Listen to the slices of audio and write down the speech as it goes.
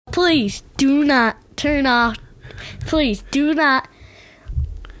Please do not turn off. Please do not.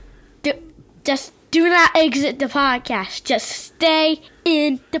 Just do not exit the podcast. Just stay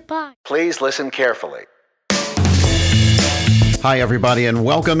in the podcast. Please listen carefully. Hi, everybody, and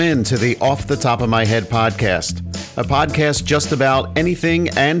welcome into the Off the Top of My Head podcast, a podcast just about anything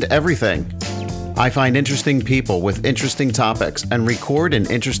and everything. I find interesting people with interesting topics and record in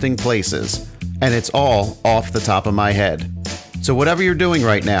interesting places, and it's all off the top of my head. So whatever you're doing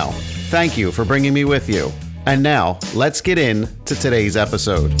right now, thank you for bringing me with you. And now, let's get into today's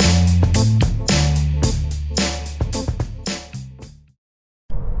episode.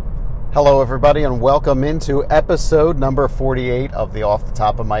 Hello, everybody, and welcome into episode number 48 of the Off the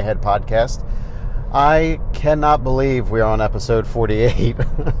Top of My Head podcast. I cannot believe we're on episode 48.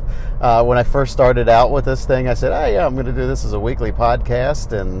 When I first started out with this thing, I said, oh, yeah, I'm going to do this as a weekly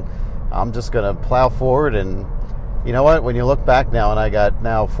podcast, and I'm just going to plow forward. And you know what? When you look back now, and I got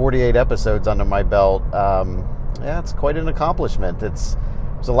now 48 episodes under my belt, yeah, it's quite an accomplishment. There's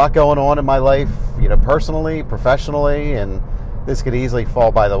a lot going on in my life, personally, professionally, and this could easily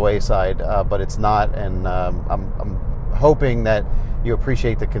fall by the wayside, but it's not, and I'm hoping that you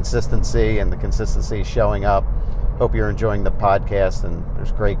appreciate the consistency and the consistency showing up. Hope you're enjoying the podcast, and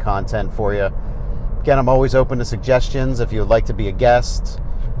there's great content for you. Again, I'm always open to suggestions. If you would like to be a guest,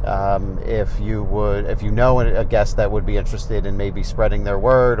 if you know a guest that would be interested in maybe spreading their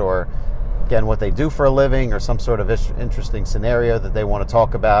word, or again, what they do for a living, or some sort of interesting scenario that they want to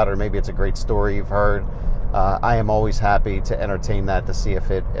talk about, or maybe it's a great story you've heard, I am always happy to entertain that to see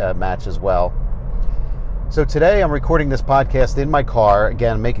if it matches well. So today I'm recording this podcast in my car,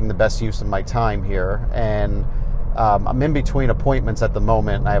 again, making the best use of my time here, and I'm in between appointments at the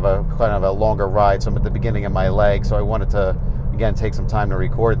moment, and I have a kind of a longer ride, so I'm at the beginning of my leg, so I wanted to, again, take some time to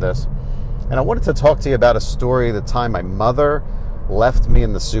record this. And I wanted to talk to you about a story, the time my mother left me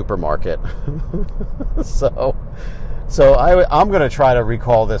in the supermarket. So I'm going to try to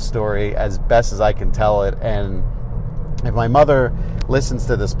recall this story as best as I can tell it, and if my mother listens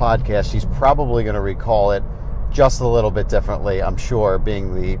to this podcast, she's probably going to recall it just a little bit differently, I'm sure,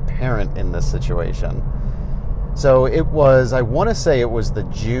 being the parent in this situation. So I want to say it was the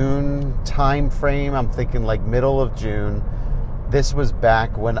June time frame. I'm thinking like middle of June. This was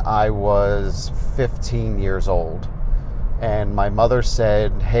back when I was 15 years old. And my mother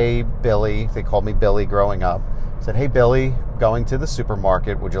said, hey, Billy, they called me Billy growing up, said, hey, Billy, going to the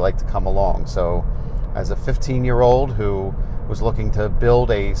supermarket, would you like to come along? So as a 15-year-old who was looking to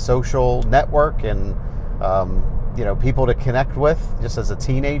build a social network and, people to connect with just as a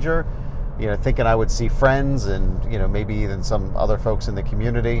teenager, thinking I would see friends and, maybe even some other folks in the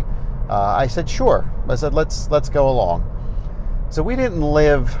community, I said, sure. I said, let's go along. So we didn't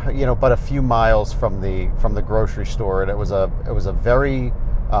live, but a few miles from the grocery store, and it was a very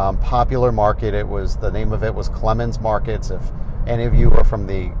popular market. The name of it was Clemens Markets. If any of you are from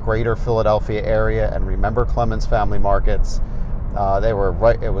the greater Philadelphia area and remember Clemens Family Markets, it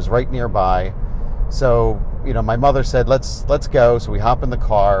was right nearby. So, my mother said, let's go. So we hop in the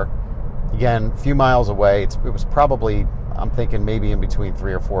car, again, a few miles away. It was probably, I'm thinking maybe in between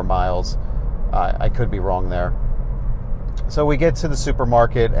 3 or 4 miles. I could be wrong there. So we get to the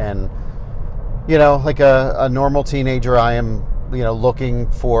supermarket, and, like a normal teenager, I am, looking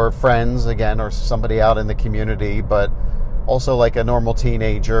for friends again, or somebody out in the community, but also like a normal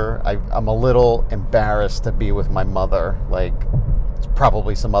teenager, I'm a little embarrassed to be with my mother. Like, there's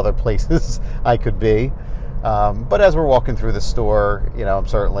probably some other places I could be. But as we're walking through the store,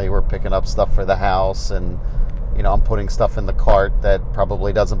 we're picking up stuff for the house, and, I'm putting stuff in the cart that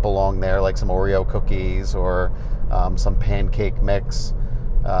probably doesn't belong there, like some Oreo cookies or some pancake mix,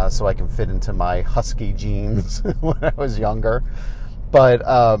 so I can fit into my husky jeans when I was younger. But,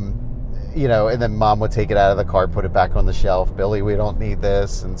 and then Mom would take it out of the cart, put it back on the shelf. Billy, we don't need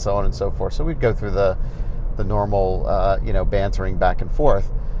this, and so on and so forth. So we'd go through the normal, bantering back and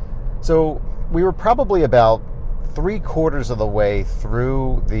forth. So we were probably about 3/4 of the way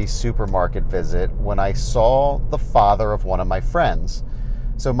through the supermarket visit when I saw the father of one of my friends.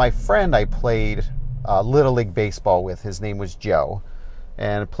 So my friend I played Little League baseball with, his name was Joe,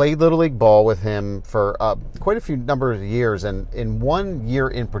 and played Little League ball with him for quite a few number of years. And in one year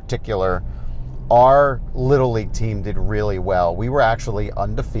in particular, our Little League team did really well. We were actually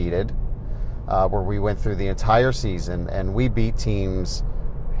undefeated, where we went through the entire season, and we beat teams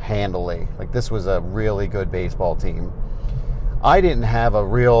handily. Like, this was a really good baseball team. I didn't have a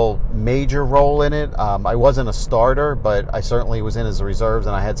real major role in it. I wasn't a starter, but I certainly was in as a reserves,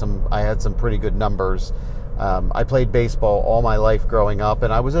 and I had some pretty good numbers. I played baseball all my life growing up,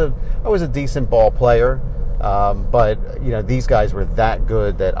 and I was a decent ball player. But, these guys were that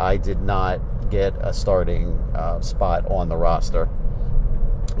good that I did not get a starting spot on the roster.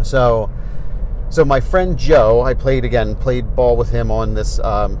 So my friend Joe, I played ball with him on this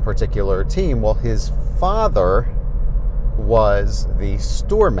particular team. Well, his father was the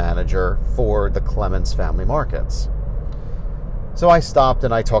store manager for the Clements Family Markets. So I stopped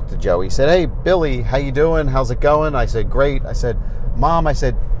and I talked to Joe. He said, "Hey, Billy, how you doing? How's it going?" I said, "Great." I said, "Mom," I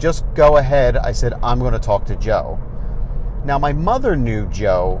said, "just go ahead." I said, "I'm going to talk to Joe." Now, my mother knew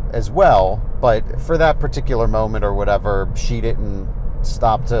Joe as well, but for that particular moment or whatever, she didn't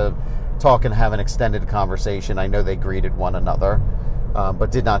stop to talk and have an extended conversation. I know they greeted one another,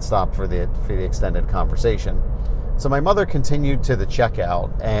 but did not stop for the extended conversation. So my mother continued to the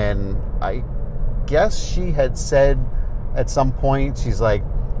checkout, and I guess she had said at some point, she's like,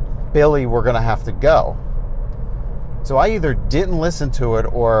 "Billy, we're going to have to go." So I either didn't listen to it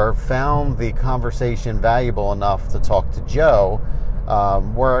or found the conversation valuable enough to talk to Joe,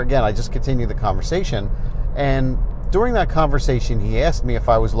 where, again, I just continued the conversation. And during that conversation, he asked me if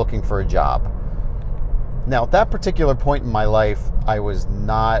I was looking for a job. Now, at that particular point in my life, I was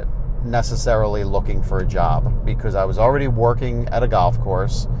not necessarily looking for a job because I was already working at a golf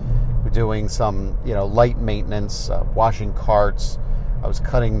course, doing some, light maintenance, washing carts. I was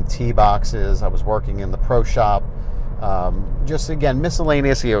cutting tee boxes. I was working in the pro shop. Just, again,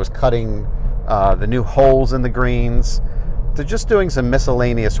 miscellaneous. I was cutting the new holes in the greens. So just doing some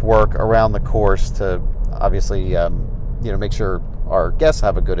miscellaneous work around the course to obviously, make sure our guests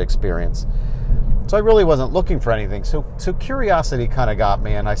have a good experience. So I really wasn't looking for anything. So curiosity kind of got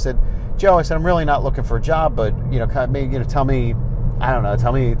me, and I said, "Joe," I said, "I'm really not looking for a job, but tell me, I don't know,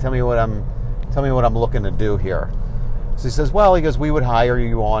 tell me what I'm looking to do here." So he says, "Well," he goes, "we would hire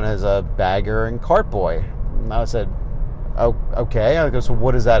you on as a bagger and cart boy." And I said, "Oh, okay." I go, "So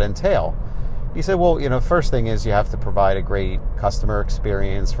what does that entail?" He said, "Well, first thing is you have to provide a great customer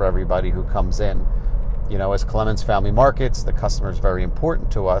experience for everybody who comes in. As Clements Family Markets, the customer is very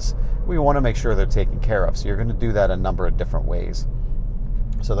important to us. We want to make sure they're taken care of. So you're going to do that a number of different ways."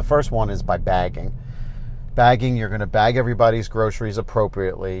 So the first one is by bagging. Bagging, you're going to bag everybody's groceries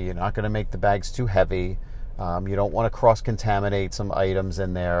appropriately. You're not going to make the bags too heavy. You don't want to cross-contaminate some items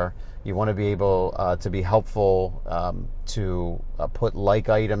in there. You want to be able to be helpful to put like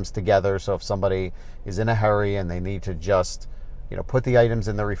items together. So if somebody is in a hurry and they need to just, put the items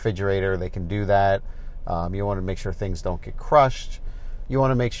in the refrigerator, they can do that. You want to make sure things don't get crushed. You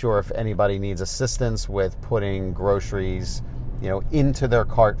want to make sure if anybody needs assistance with putting groceries, into their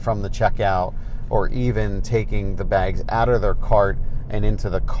cart from the checkout, or even taking the bags out of their cart and into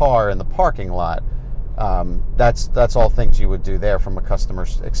the car in the parking lot. That's all things you would do there from a customer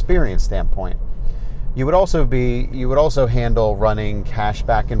experience standpoint. You would also handle running cash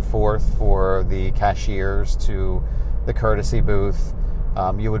back and forth for the cashiers to the courtesy booth.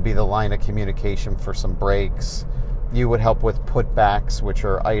 You would be the line of communication for some breaks. You would help with putbacks, which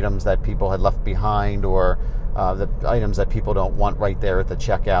are items that people had left behind, or the items that people don't want right there at the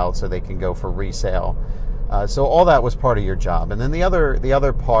checkout so they can go for resale. So all that was part of your job. And then the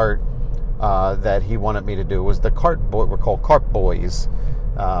other part that he wanted me to do was the cart boy. We're called cart boys.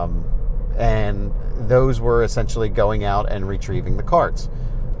 And those were essentially going out and retrieving the carts.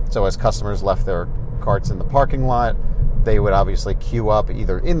 So as customers left their carts in the parking lot, they would obviously queue up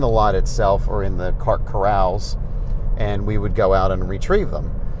either in the lot itself or in the cart corrals, and we would go out and retrieve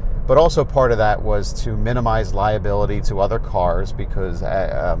them. But also part of that was to minimize liability to other cars because,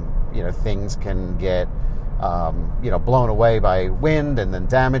 things can get, blown away by wind, and then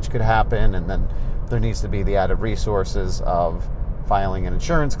damage could happen, and then there needs to be the added resources of filing an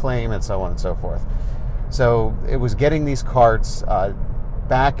insurance claim and so on and so forth. So it was getting these carts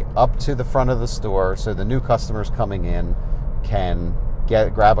back up to the front of the store so the new customers coming in can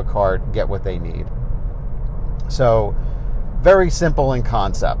grab a cart, get what they need. So very simple in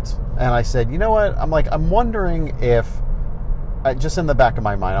concept. And I said, you know what? I'm wondering if, just in the back of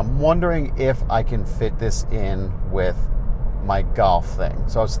my mind, I'm wondering if I can fit this in with my golf thing.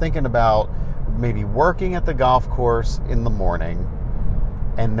 So I was thinking about maybe working at the golf course in the morning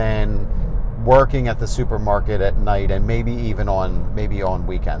and then working at the supermarket at night, and maybe on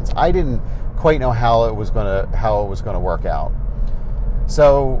weekends. I didn't quite know how it was gonna work out.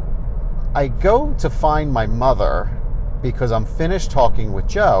 So I go to find my mother because I'm finished talking with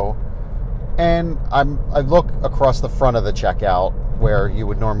Joe, and I look across the front of the checkout where you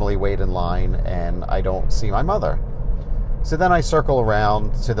would normally wait in line, and I don't see my mother. So then I circle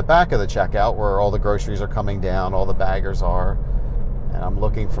around to the back of the checkout where all the groceries are coming down, all the baggers are, and I'm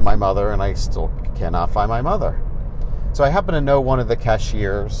looking for my mother, and I still cannot find my mother. So I happen to know one of the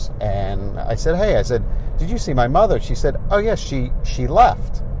cashiers, and I said, hey, I said, did you see my mother? She said, oh, yes, she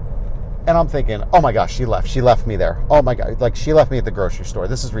left. And I'm thinking, oh, my gosh, she left. She left me there. Oh, my God. Like, she left me at the grocery store.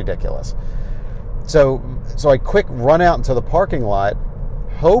 This is ridiculous. So I quick run out into the parking lot,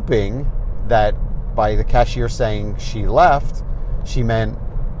 hoping that by the cashier saying she left, she meant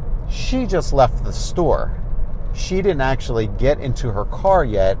she just left the store. She didn't actually get into her car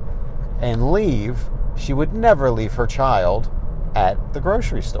yet and leave. She would never leave her child at the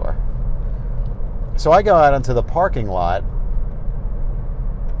grocery store. So I go out into the parking lot,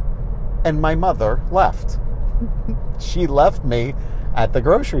 and my mother left. She left me at the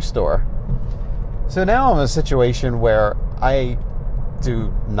grocery store. So now I'm in a situation where I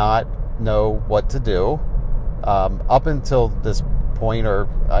do not know what to do. Up until this point, or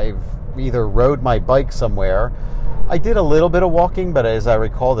I've either rode my bike somewhere. I did a little bit of walking, but as I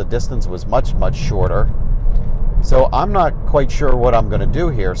recall, the distance was much, much shorter. So I'm not quite sure what I'm going to do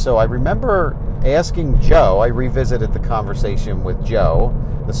here. So I remember asking Joe, I revisited the conversation with Joe,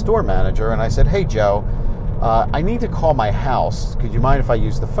 the store manager, and I said, hey, Joe, I need to call my house. Could you mind if I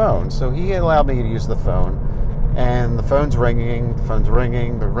use the phone? So he allowed me to use the phone, and the phone's ringing,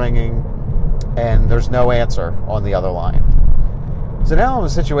 they're ringing, and there's no answer on the other line. So now I'm in a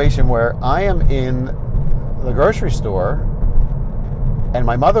situation where I am in the grocery store, and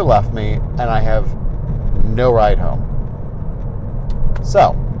my mother left me, and I have no ride home.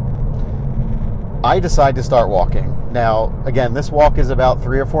 So I decide to start walking. Now, again, this walk is about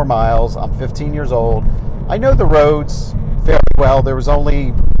 3 or 4 miles. I'm 15 years old. I know the roads fairly well. There was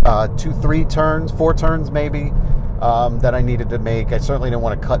only 4 turns maybe, that I needed to make. I certainly didn't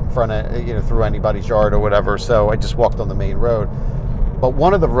want to cut in front of, through anybody's yard or whatever, so I just walked on the main road. But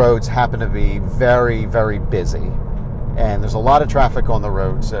one of the roads happened to be very, very busy, and there's a lot of traffic on the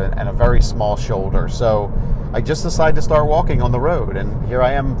roads and a very small shoulder. So I just decided to start walking on the road, and here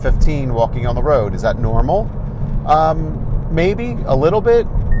I am, 15, walking on the road. Is that normal? Maybe a little bit,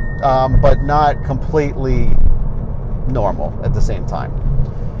 but not completely normal at the same time.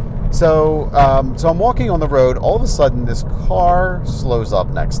 So I'm walking on the road. All of a sudden, this car slows up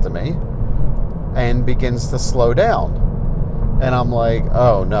next to me and begins to slow down. And I'm like,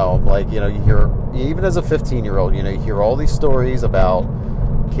 oh no. I'm like, you hear, even as a 15-year-old, you hear all these stories about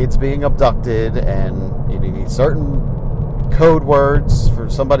kids being abducted, and you need certain code words for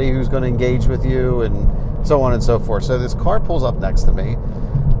somebody who's going to engage with you, and so on and so forth. So this car pulls up next to me,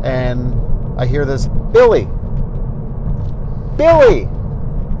 and I hear this, Billy!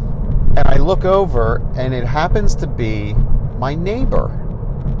 And I look over, and it happens to be my neighbor.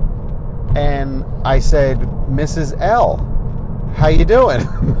 And I said, Mrs. L., how you doing?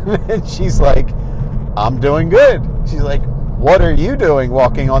 And she's like, I'm doing good. She's like, what are you doing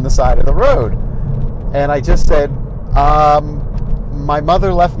walking on the side of the road? And I just said, my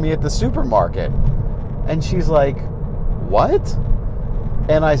mother left me at the supermarket. And she's like, what?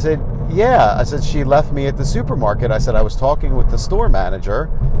 And I said, yeah. I said, she left me at the supermarket. I said, I was talking with the store manager,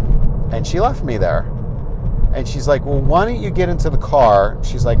 and she left me there. And she's like, well, why don't you get into the car?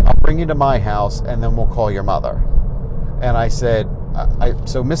 She's like, I'll bring you to my house, and then we'll call your mother. And I said,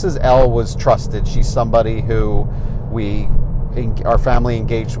 so Mrs. L was trusted. She's somebody who our family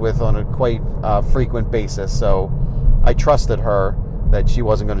engaged with on a quite frequent basis. So I trusted her that she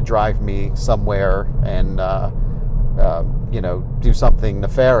wasn't going to drive me somewhere and, do something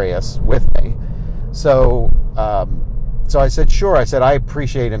nefarious with me. So I said, sure. I said, I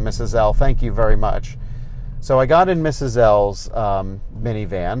appreciate it, Mrs. L. Thank you very much. So I got in Mrs. L's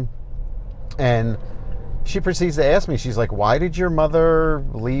minivan, and she proceeds to ask me, she's like, why did your mother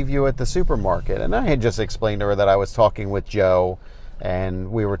leave you at the supermarket? And I had just explained to her that I was talking with Joe,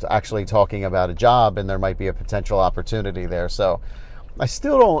 and we were actually talking about a job, and there might be a potential opportunity there. So I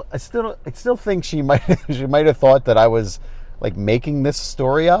still think she might have thought that I was like making this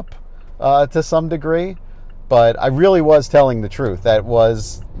story up to some degree, but I really was telling the truth. That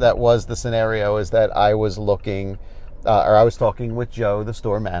was the scenario, is that I was looking, or I was talking with Joe, the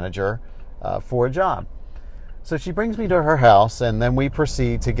store manager, for a job. So she brings me to her house, and then we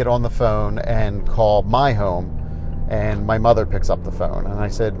proceed to get on the phone and call my home, and my mother picks up the phone, and I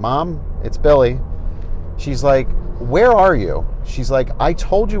said, Mom, it's Billy. She's like, where are you? She's like, I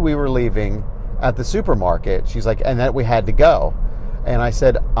told you we were leaving at the supermarket. She's like, and that we had to go. And I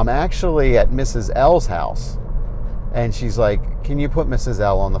said, I'm actually at Mrs. L's house. And she's like, can you put Mrs.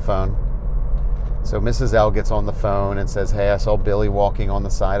 L on the phone? So Mrs. L gets on the phone and says, hey, I saw Billy walking on the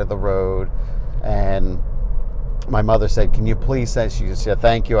side of the road. And my mother said, can you please send, she just said,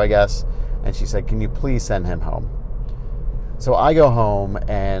 thank you, I guess. And she said, can you please send him home? So I go home,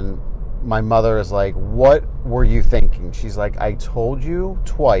 and my mother is like, what were you thinking? She's like, I told you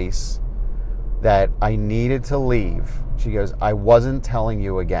twice that I needed to leave. She goes, I wasn't telling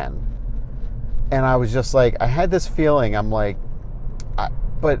you again. And I was just like, I had this feeling, I'm like,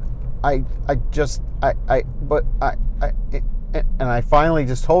 and I finally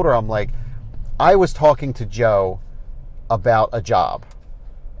just told her, I'm like, I was talking to Joe about a job.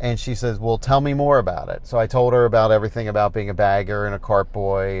 And she says, well, tell me more about it. So I told her about everything about being a bagger and a cart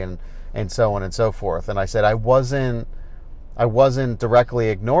boy and so on and so forth. And I said, I wasn't directly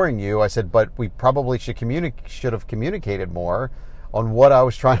ignoring you. I said, but we probably should have communicated more on what I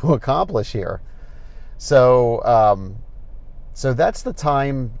was trying to accomplish here. So that's the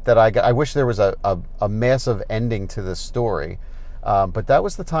time that I wish there was a massive ending to this story. But that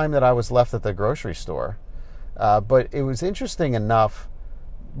was the time that I was left at the grocery store. But it was interesting enough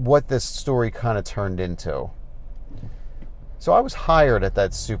what this story kind of turned into. So I was hired at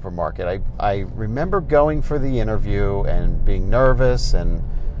that supermarket. I remember going for the interview and being nervous and,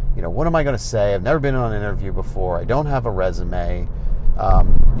 what am I going to say? I've never been on an interview before. I don't have a resume.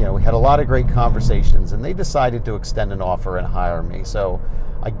 We had a lot of great conversations, and they decided to extend an offer and hire me. So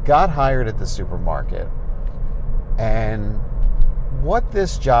I got hired at the supermarket. And what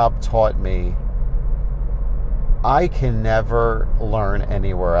this job taught me, I can never learn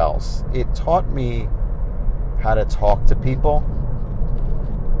anywhere else. It taught me how to talk to people.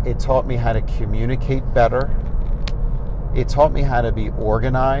 It taught me how to communicate better. It taught me how to be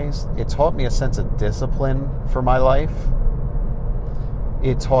organized. It taught me a sense of discipline for my life.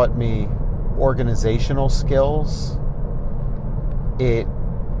 It taught me organizational skills. It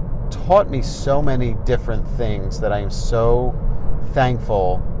taught me so many different things that I am so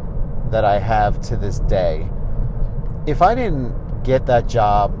thankful that I have to this day. If I didn't get that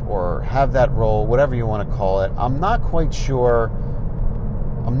job or have that role, whatever you want to call it, I'm not quite sure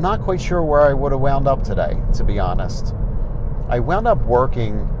where I would have wound up today, to be honest. I wound up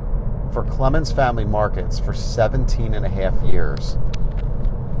working for Clemens Family Markets for 17 and a half years.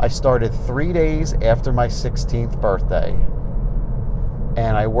 I started 3 days after my 16th birthday,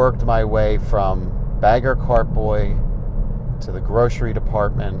 and I worked my way from bagger cart boy to the grocery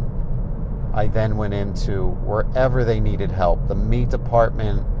department. I then went into wherever they needed help, the meat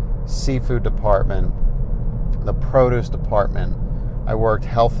department, seafood department, the produce department. I worked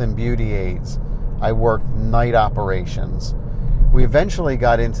health and beauty aids. I worked night operations. We eventually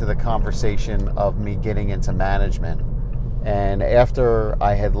got into the conversation of me getting into management. And after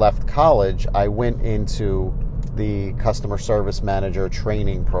I had left college, I went into the customer service manager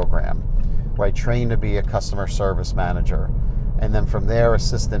training program, where I trained to be a customer service manager. And then from there,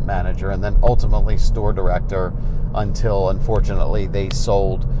 assistant manager, and then ultimately store director, until unfortunately they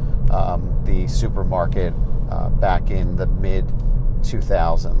sold the supermarket back in the mid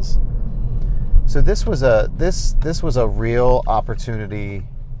 2000s. So this was a real opportunity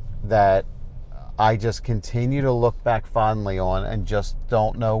that I just continue to look back fondly on, and just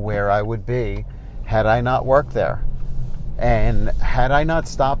don't know where I would be had I not worked there. And had I not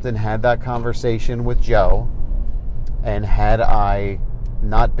stopped and had that conversation with Joe, and had I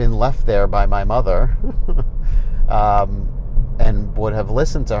not been left there by my mother, and would have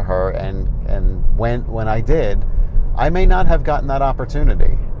listened to her, and when I did, I may not have gotten that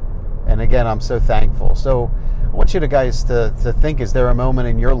opportunity. And again, I'm so thankful. So I want you guys to think, is there a moment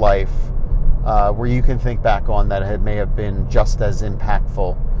in your life where you can think back on that may have been just as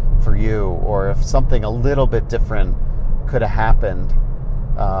impactful for you, or if something a little bit different could have happened,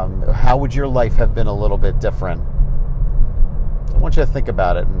 how would your life have been a little bit different? I want you to think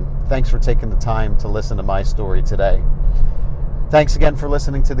about it, and thanks for taking the time to listen to my story today. Thanks again for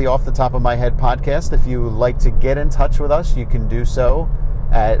listening to the Off the Top of My Head podcast. If you would like to get in touch with us, you can do so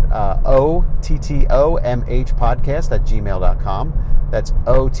at ottomhpodcast@gmail.com. That's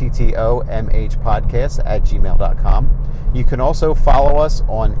ottomhpodcast@gmail.com. You can also follow us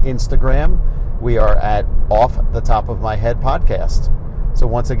on Instagram. We are at Off the Top of My Head podcast. So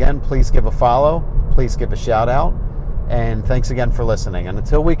once again, please give a follow. Please give a shout out. And thanks again for listening. And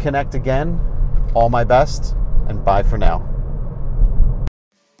until we connect again, all my best, and bye for now.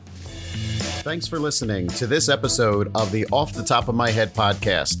 Thanks for listening to this episode of the Off the Top of My Head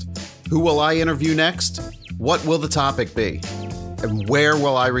podcast. Who will I interview next? What will the topic be? And where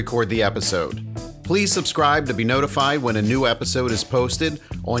will I record the episode? Please subscribe to be notified when a new episode is posted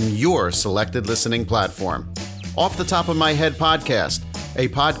on your selected listening platform. Off the Top of My Head podcast, a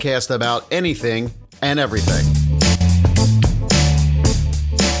podcast about anything and everything.